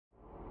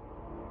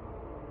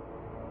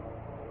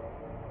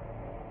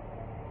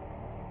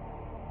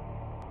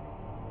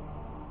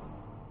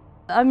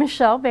I'm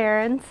Michelle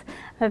Behrens.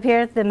 I'm here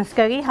at the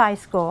Muskogee High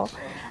School.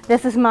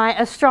 This is my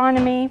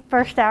astronomy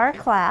first hour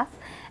class,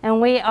 and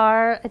we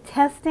are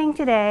testing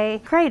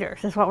today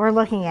craters is what we're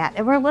looking at.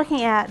 And we're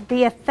looking at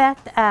the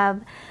effect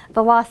of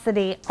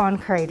velocity on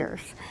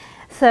craters.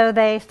 So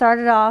they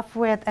started off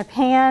with a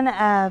pan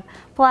of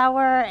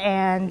flour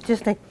and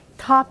just a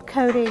top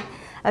coating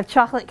of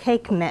chocolate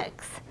cake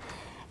mix.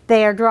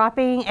 They are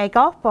dropping a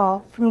golf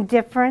ball from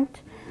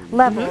different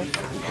levels.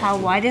 How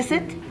wide is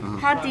it?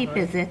 How deep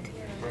is it?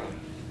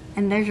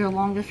 And there's your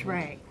longest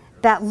ray.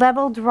 That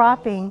level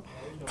dropping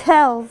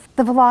tells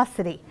the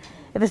velocity.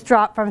 If it's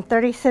dropped from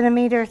 30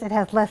 centimeters, it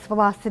has less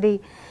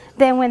velocity.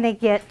 Then when they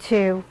get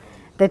to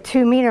the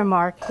 2 meter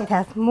mark, it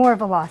has more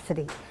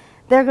velocity.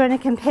 They're going to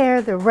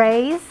compare the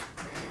rays,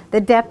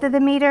 the depth of the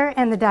meter,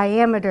 and the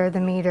diameter of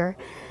the meter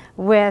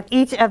with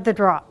each of the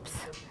drops.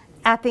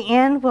 At the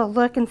end, we'll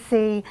look and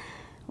see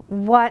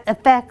what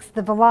affects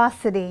the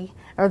velocity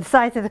or the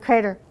size of the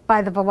crater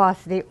by the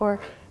velocity,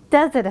 or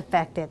does it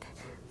affect it?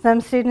 Some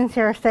students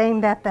here are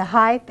saying that the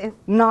height is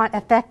not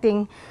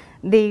affecting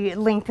the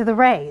length of the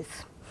rays.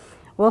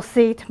 We'll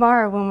see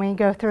tomorrow when we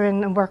go through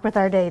and work with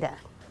our data.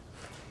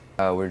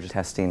 We're just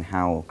testing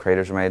how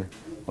craters are made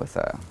with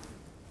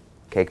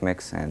cake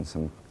mix and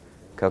some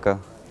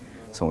cocoa.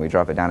 So when we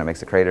drop it down, it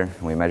makes a crater,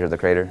 and we measure the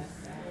crater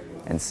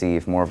and see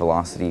if more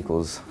velocity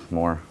equals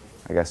more,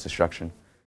 destruction.